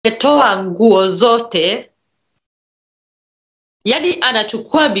ametoa nguo zote, yani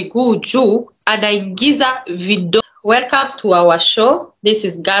anachukua miguu juu, anaingiza video. Welcome to our show. This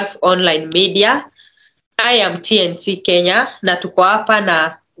is Gulf Online Media. I am TNC Kenya na tuko hapa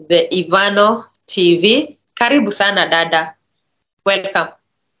na The Ivano TV. Karibu sana dada. Welcome.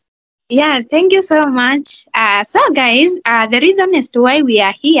 Yeah, thank you so much. So guys, the reason as to why we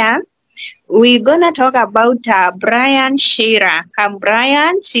are here, we're gonna talk about Brian Chira.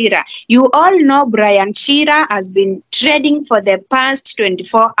 Brian Chira. You all know Brian Chira has been trading for the past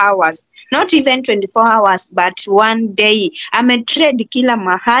 24 hours. Not even 24 hours, but one day. Ametrade kila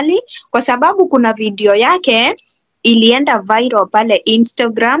mahali kwa sababu kuna video yake ilienda viral pale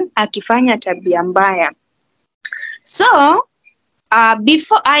Instagram akifanya tabia mbaya. So,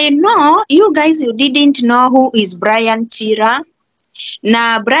 before I know, you guys you didn't know who is Brian Chira.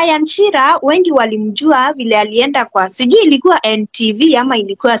 Na Brian Chira wengi walimjua vile alienda kwa sijui ilikuwa NTV ama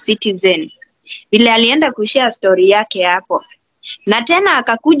ilikuwa Citizen. Vile alienda kushare story yake hapo. Na tena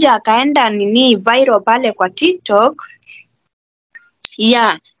akakuja akaenda viral pale kwa TikTok.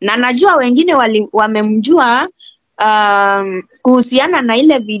 Yeah, na najua wengine wamemjua kuhusiana na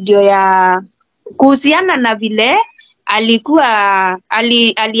ile video ya kuhusiana na vile alikuwa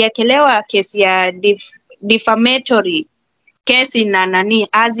aliekelewa kesi ya defamatory kesi na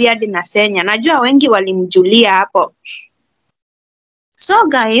Aziad na Senya. Najua wengi walimjulia hapo. So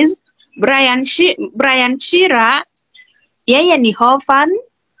guys, Brian Chira yeye ni orphan.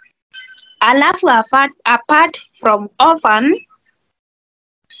 Alafu apart from orphan,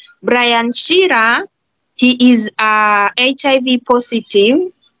 Brian Chira he is HIV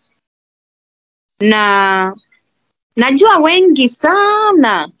positive. Na najua wengi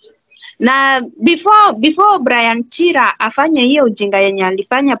sana. Na before Brian Chira afanye hiyo ujinga yenye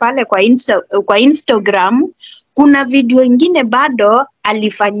alifanya pale kwa Instagram, kuna video ingine bado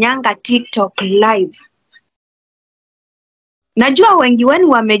alifanyanga TikTok live. Najua wengi wenu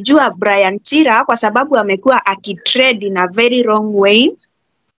wamejua Brian Chira kwa sababu amekuwa akitrade in a very wrong way.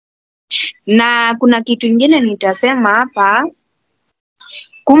 Na kuna kitu ingine nitasema hapa.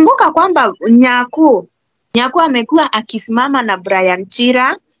 Kumbuka kwamba Nyaku amekuwa akisimama na Brian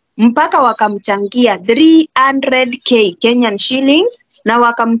Chira mpaka wakamchangia 300k Kenyan shillings na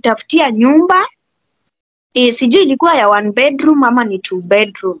wakamtafutia nyumba. Sijui ilikuwa ya 1 bedroom ama ni 2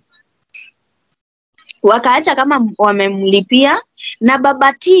 bedroom. Wakaacha kama wamemlipia na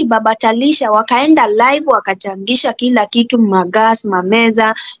Baba Talisha wakaenda live wakachangisha kila kitu, magas,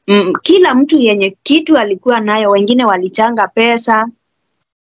 mameza, kila mtu yenye kitu alikuwa nayo, wengine walichanga pesa.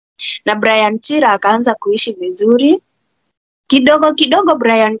 Na Brian Chira akaanza kuishi vizuri. Kidogo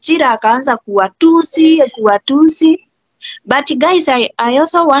Brian Chira akaanza kuwatusi. But guys, I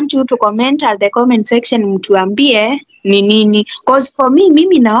also want you to comment at the comment section mtuambie ni nini. Cause for me,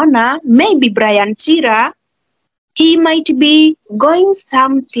 mimi naona maybe Brian Chira he might be going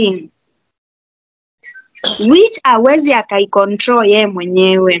something which hawezi akaicontrol yeye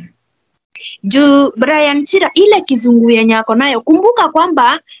mwenyewe. Juu Brian Chira ile kizungu yenye ako nayo, kumbuka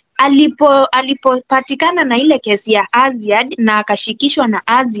kwamba alipopatikana na ile kesi ya Aziad na akashikishwa na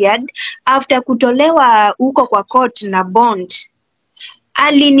Aziad after kutolewa huko kwa court na bond,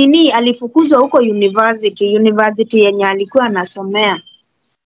 alifukuzwa huko university yenye alikuwa anasomea.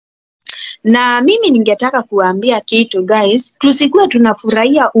 Na mimi ningetaka kuambia kitu guys, tusikuwe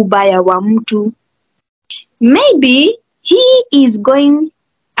tunafurahia ubaya wa mtu. Maybe he is going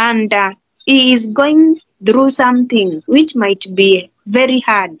through something which might be very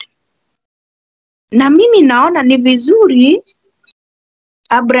hard. Na mimi naona ni vizuri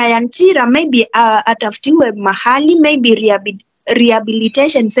Brian Chira maybe atafutiwe mahali, maybe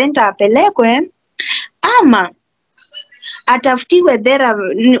rehabilitation center apelekwe, ama atafutiwe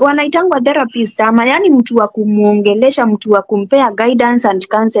wanaitangwa therapist, ama yani mtu wa kumuongelesha, mtu wa kumpea guidance and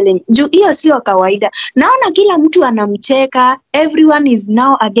counseling. Juu hiyo sio kawaida. Naona kila mtu anamcheka, everyone is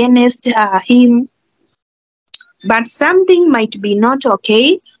now against him. But something might be not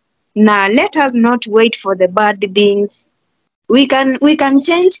okay. Now let us not wait for the bad things. We can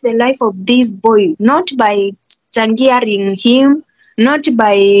change the life of this boy, not by changiaring him, not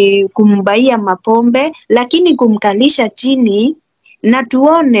by kumbaia mapombe, lakini kumkalisha chini na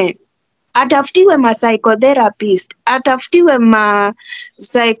tuone. Atafutiwe ma psychotherapist, atafutiwe ma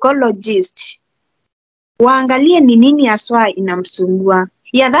psychologist, waangalie ni nini aswa inamsumbua.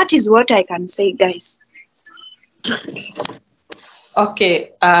 Yeah, that is what I can say guys. Okay,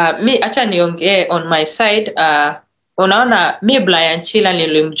 mi acha niongee on my side. Unaona mi Brian Chira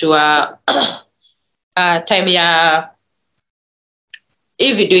nilimjua time ya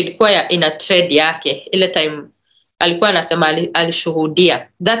hii video ilikuwa ina trade yake ile time alikuwa anasema alishuhudia.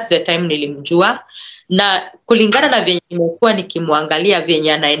 That's the time nilimjua, na kulingana na vyenye nimekuwa nikimwangalia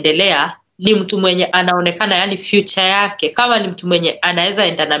vyenye anaendelea, ni mtu mwenye anaonekana yani future yake kama ni mtu mwenye anaweza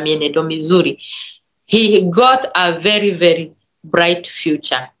enda na mienendo mizuri. He got a very very bright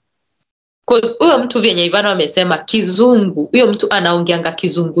future. Cause huyo mtu vyenye Ivano amesema kizungu, huyo mtu anaongeanga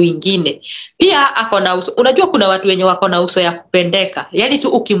kizungu ingine. Pia ako na uso, unajua kuna watu wenye wako na uso ya kupendeka. Yani tu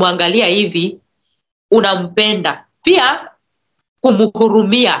ukimwangalia hivi unampenda. Pia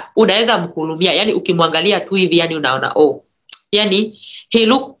kumhurumia, unaweza mhurumia. Yani ukimwangalia tu hivi yani unaona yani he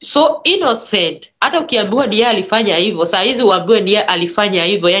look so innocent. Hata ukiambiwa ni yeye alifanya hivyo, saa hizi uambiwe ni yeye alifanya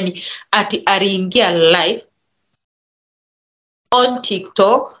hivyo, yani ati aliingia live on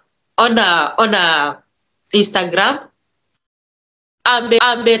TikTok, on Instagram,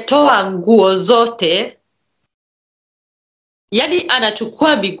 ametoa nguo zote, yani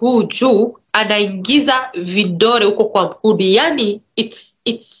anachukua miguu juu, anaingiza vidole huko kwa mkudi. Yani it's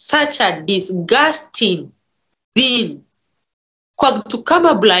such a disgusting thing. Kwa mtu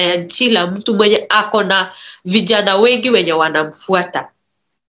kama Brian Chira, mtu mwenye ako na vijana wengi wenye wanamfuata,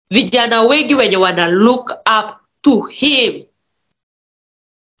 vijana wengi wenye wana look up to him,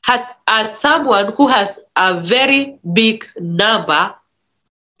 as someone who has a very big number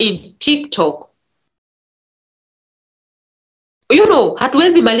in TikTok. You know,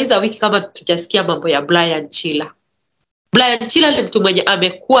 hatuwezi maliza wiki kama tujasikia mambo ya Brian Chira. Brian Chira ni mtu mwenye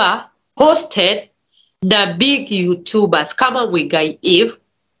amekuwa hosted na big YouTubers kama Mwigai Eve,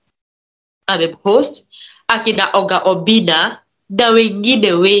 amemhost, akina Oga Obina na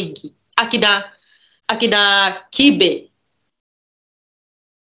wengine wengi, akina Kibe,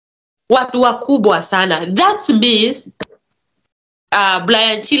 watu wakubwa sana. That means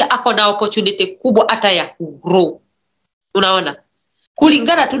Brian Chira ako na opportunity kubwa hata ya kugrow. Unaona?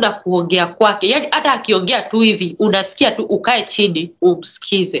 Kulingana tu na kuongea kwake, yani hata akiongea tu hivi unasikia tu ukae chini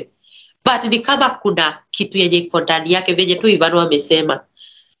umsikize. But ni kama kuna kitu yenye iko ndani yake, venye tu Ivano amesema.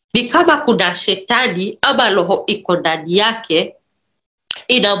 Ni kama kuna shetani ama roho iko ndani yake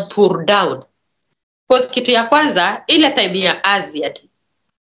ina pull down. Kwa kitu ya kwanza, ile time ya Aziad,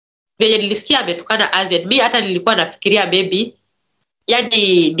 venye nilisikia ametukana Aziad, mimi hata nilikuwa nafikiria maybe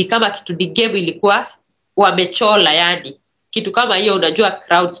yani ni kama kitu ni game ilikuwa wamechola, yani kitu kama hiyo, unajua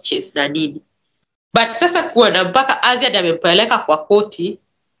crowd chase na nini. But sasa kuona mpaka Aziad amempeleka kwa koti,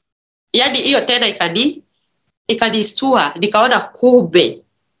 yani hiyo tena ikanistua. Nikaona kumbe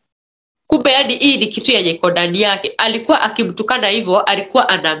yani hii ni kitu yenye iko ndani yake. Alikuwa akimtukana hivyo, alikuwa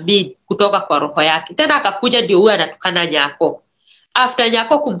anaamini kutoka kwa roho yake. Tena akakuja ndio huyu anatukana Nyako. After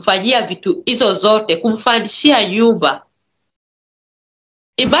Nyako kumfanyia vitu hizo zote, kumfanyishia nyumba.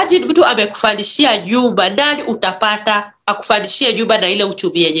 Imagine mtu amekufanyishia nyumba, nani utapata akufanyishia nyumba na ile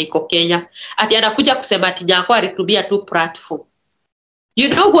uchumi yenye iko Kenya? Ati anakuja kusema ati Nyako alitumia tu platform. You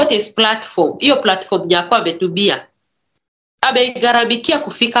know what is platform? Hiyo platform Nyako ametumia, amegharamikia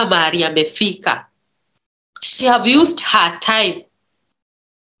kufika mahali amefika. She have used her time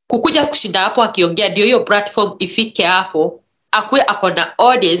kukuja kushinda hapo akiongea, ndio hiyo platform ifike hapo, akue akona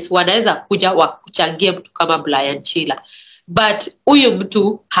audience wanaweza kuja wakuchangie mtu kama Brian Chira. But huyu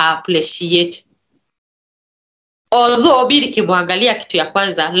mtu ha-appreciate. Although mimi nikimwangalia kitu ya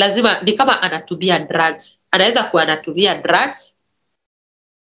kwanza, lazima ni kama anatumia drugs. Anaweza kuwa anatumia drugs.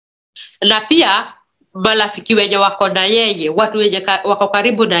 Na pia marafiki wenye wako na yeye, watu wenye wako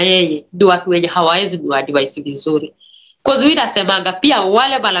karibu na yeye, ndio watu wenye hawawezi kuadvise vizuri. Cause wewe nasemanga pia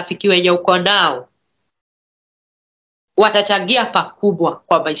wale marafiki wenye uko nao watachangia pakubwa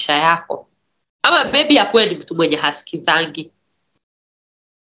kwa maisha yako. Ama maybe akuwe ni mtu mwenye hasikizangi.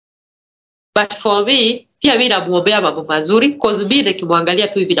 But for me, pia mimi namuombea mambo mazuri. Cause mimi nikimwangalia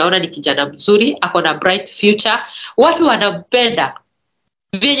tu hivi naona ni kijana mzuri, ako na bright future. Watu wanampenda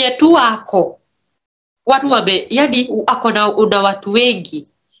venye tu ako. Watu yani ako na una watu wengi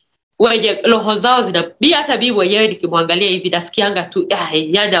wenye roho zao zina. Mimi hata mimi mwenyewe nikimwangalia hivi nasikianga tu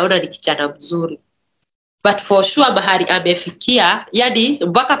yani naona ni kijana mzuri. But for sure mahali amefikia, yani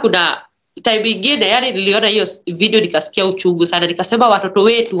mpaka kuna time ingine yani niliona hiyo video nikasikia uchungu sana, nikasema watoto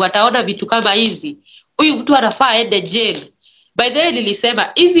wetu wataona vitu kama hizi, huyu mtu anafaa aende jail. By the way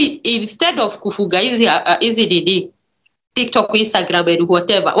nilisema hizi, instead of kufunga hizi nini TikTok, Instagram and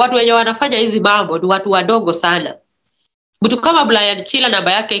whatever, watu wenye wanafanya hizi mambo ni watu wadogo sana. Mtu kama Brian Chira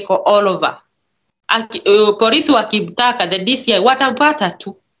namba yake iko all over. Polisi wakimtaka, the DCI watampata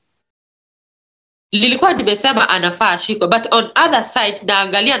tu. Nilikuwa nimesema anafaa ashikwe, but on other side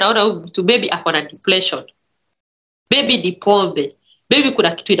naangalia naona huyu mtu maybe ako na depression, maybe ni pombe, maybe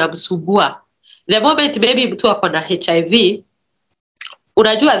kuna kitu inamsumbua. The moment maybe mtu ako na HIV,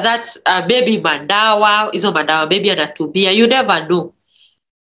 unajua that baby madawa, hizo madawa baby anatumia, you never know.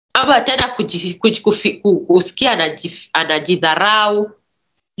 Ama tena kusikia anajidharau,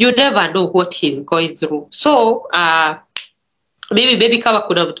 you never know what he's going through. So maybe baby kama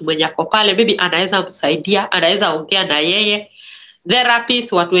kuna mtu mwenye ako pale, maybe anaweza msaidia, anaweza ongea na yeye.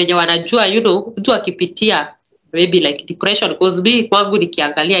 Therapist, watu wenye wanajua, mtu akipitia maybe like depression, because me kwangu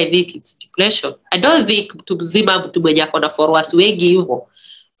nikiangalia I think it's depression. I don't think mtu mzima, mtu mwenye ako na followers wengi hivyo,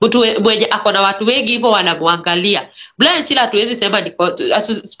 mtu mwenye ako na watu wengi hivyo wanamwangalia. Brian Chira hatuwezi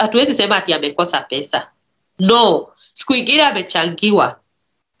sema ati amekosa pesa. No, siku ingine amechangiwa.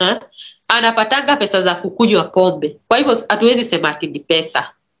 Anapatanga pesa za kukunywa pombe. Kwa hivyo hatuwezi sema ati ni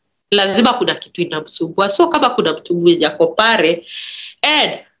pesa. Lazima kuna kitu inamsumbua. So kama kuna mtu mwenye ako pale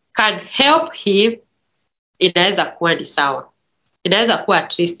and can help him, inaweza kuwa ni sawa. Inaweza kuwa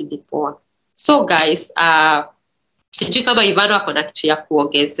at least ni poa. So guys, sijui kama Ivano ako na kitu ya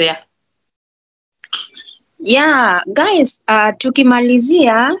kuongezea. Yeah, guys,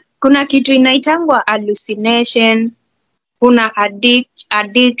 tukimalizia, kuna kitu inaitangwa hallucination, kuna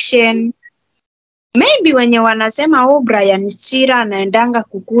addiction. Maybe wenye wanasema Brian Chira anaendanga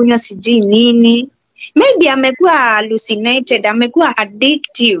kukunywa sijui nini. Maybe amekuwa hallucinated, amekuwa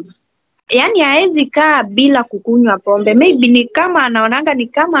addictive. Yani haezi kaa bila kukunywa pombe. Maybe ni kama anaonanga ni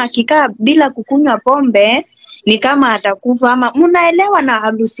kama akikaa bila kukunywa pombe ni kama atakufa, ama mnaelewa na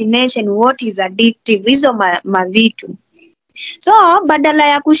hallucination, what is addictive, hizo mavitu. So badala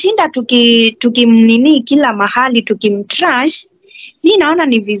ya kushinda tukimnini kila mahali tukimtrash, mimi naona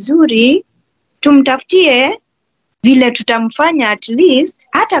ni vizuri tumtafutie vile tutamfanya at least,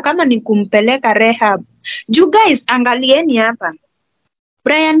 hata kama ni kumpeleka rehab. Juu guys, angalieni hapa,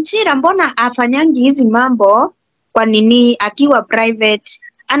 Brian Chira mbona afanyangi hizi mambo kwa nini akiwa private?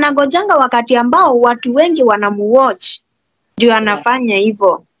 Anagojanga wakati ambao watu wengi wanamuwatch ndio anafanya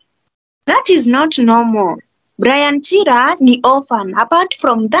hivyo. That is not normal. Brian Chira ni orphan. Apart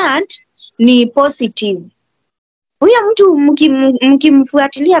from that, ni positive. Huyo mtu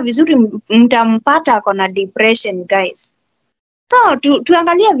mkimfuatilia vizuri mtampata ako na depression guys. So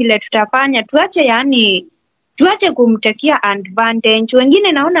tuangalia vile tutafanya, tuache kumtekia advantage.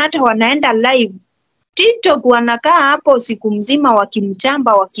 Wengine naona hata wanaenda live TikTok, wanakaa hapo siku mzima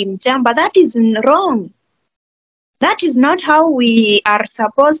wakimchamba. That is wrong. That is not how we are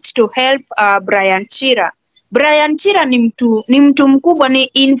supposed to help Brian Chira. Brian Chira ni mtu mkubwa, ni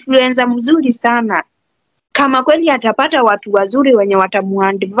influencer mzuri sana. Kama kweli atapata watu wazuri wenye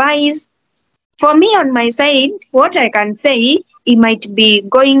watamuadvise. For me on my side, what I can say, he might be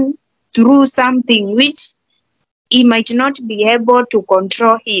going through something which he might not be able to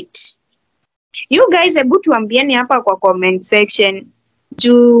control it. You guys, hebu tuambieni hapa kwa comment section.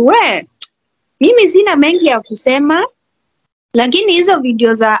 Mimi sina mengi ya kusema, lakini hizo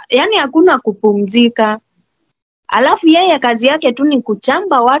video yani hakuna kupumzika. Alafu yeye kazi yake tu ni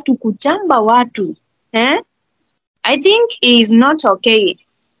kuchamba watu. I think he is not okay.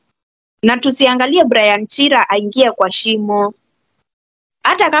 Na tusiangalie Brian Chira aingie kwa shimo.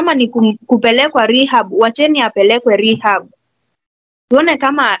 Hata kama ni kupelekwa rehab, wacheni apelekwe rehab. Tuone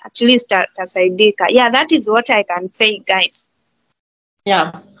kama at least atasaidika. Yeah, that is what I can say guys.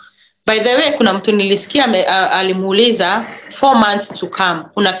 Yeah. By the way, kuna mtu nilisikia alimuuliza 4 months to come,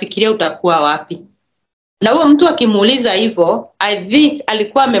 unafikiria utakuwa wapi? Na huyo mtu akimuuliza hivyo, I think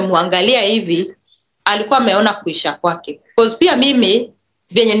alikuwa amemwangalia hivi, alikuwa ameona kuisha kwake. Because pia mimi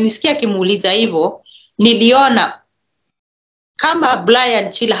venye nisikia akimuuliza hivyo, niliona kama Brian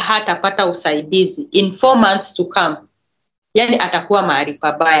Chira hatapata usaidizi in 4 months to come, yani atakuwa mahali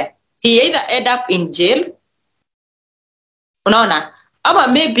pabaya. He either end up in jail, unaona, ama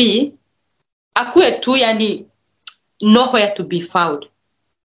maybe akuwe tu yani nowhere to be found.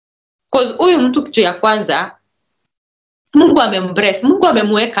 Because huyu mtu kitu ya kwanza, Mungu amembless, Mungu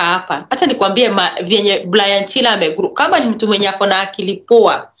amemweka hapa. Acha nikwambie vyenye Brian Chira amegrow. Kama ni mtu mwenye ako na akili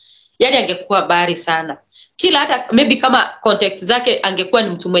poa, yani angekuwa bari sana. Chira hata maybe kama context zake angekuwa ni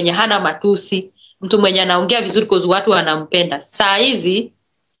mtu mwenye hana matusi, mtu mwenye anaongea vizuri kwa watu wanampenda. Saa hizi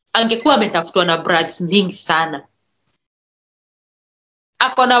angekuwa ametafutwa na brads mingi sana.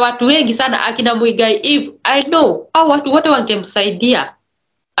 Ako na watu wengi sana, akina Muigai Eve, I know, au watu wote wangemsaidia.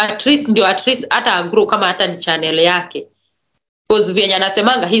 At least hata agrow kama hata ni channel yake. Because vyenye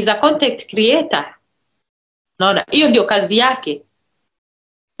anasemanga, he's a content creator. Naona, hiyo ndio kazi yake.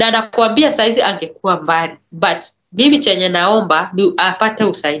 Na nakwambia saizi angekuwa mbali. But mimi chenye naomba ni apate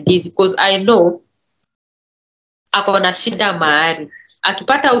usaidizi. Because I know ako na shida mahali.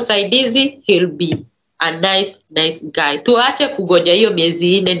 Akipata usaidizi, he'll be a nice guy. Tuache kugoja hiyo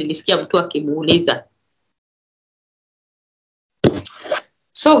miezi 4 nilisikia mtu akimuuliza.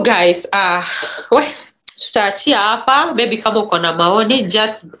 So guys, tutaachia hapa. Maybe kama uko na maoni,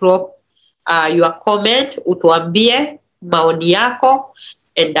 just drop your comment, utuambie maoni yako,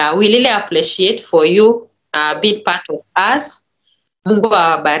 and we really appreciate for you being part of us. Mungu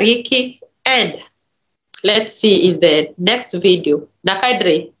awabariki, and let's see in the next video. Na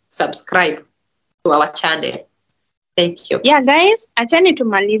kadri subscribe to our channel. Thank you. Yeah guys, achani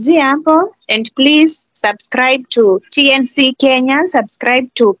tumalizie hapo, and please subscribe to TNC Kenya,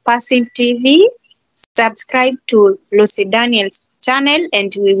 subscribe to Passive TV, subscribe to Lucy Daniel's channel,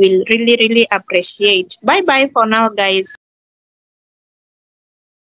 and we will really appreciate. Bye bye for now guys.